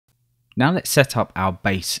Now let's set up our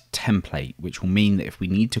base template, which will mean that if we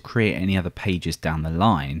need to create any other pages down the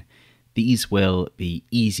line, these will be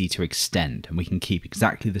easy to extend and we can keep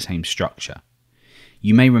exactly the same structure.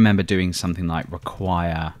 You may remember doing something like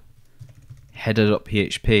require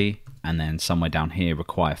header.php, and then somewhere down here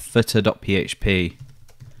require footer.php,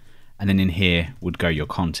 and then in here would go your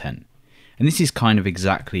content. And this is kind of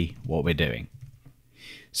exactly what we're doing.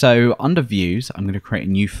 So under views, I'm going to create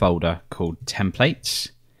a new folder called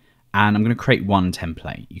templates, and I'm going to create one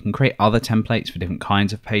template. You can create other templates for different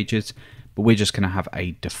kinds of pages, but we're just going to have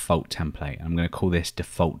a default template. I'm going to call this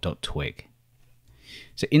default.twig.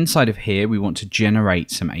 So inside of here, we want to generate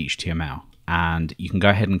some HTML, and you can go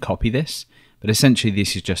ahead and copy this, but essentially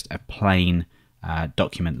this is just a plain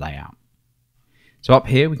document layout. So up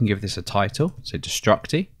here, we can give this a title, so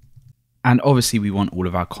destructing, and obviously we want all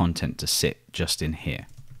of our content to sit just in here.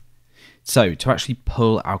 So to actually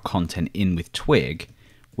pull our content in with Twig,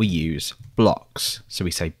 we use blocks. So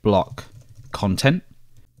we say block content,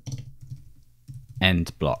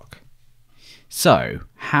 end block. So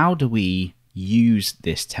how do we use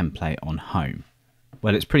this template on home?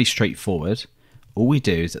 Well, it's pretty straightforward. All we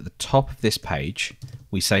do is at the top of this page,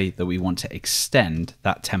 we say that we want to extend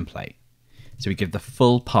that template. So we give the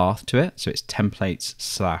full path to it. So it's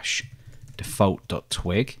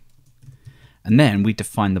templates/default.twig. And then we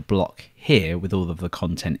define the block here with all of the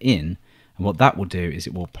content in. And what that will do is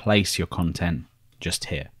it will place your content just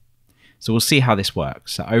here. So we'll see how this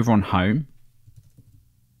works. So over on home,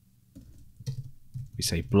 we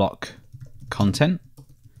say block content.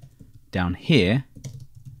 Down here,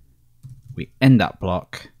 we end that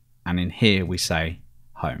block. And in here, we say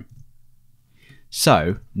home.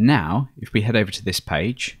 So now if we head over to this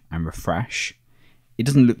page and refresh, it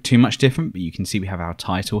doesn't look too much different, but you can see we have our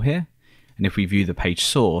title here. And if we view the page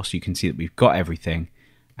source, you can see that we've got everything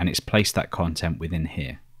and it's placed that content within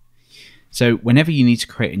here. So whenever you need to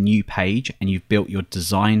create a new page and you've built your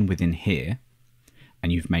design within here,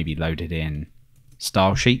 and you've maybe loaded in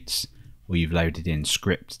style sheets or you've loaded in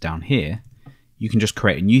scripts down here, you can just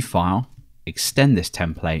create a new file, extend this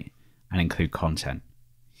template and include content.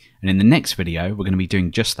 And in the next video, we're going to be doing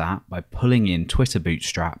just that by pulling in Twitter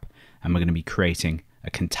Bootstrap, and we're going to be creating a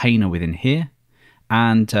container within here,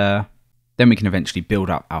 and then we can eventually build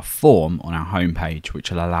up our form on our home page, which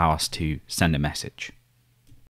will allow us to send a message.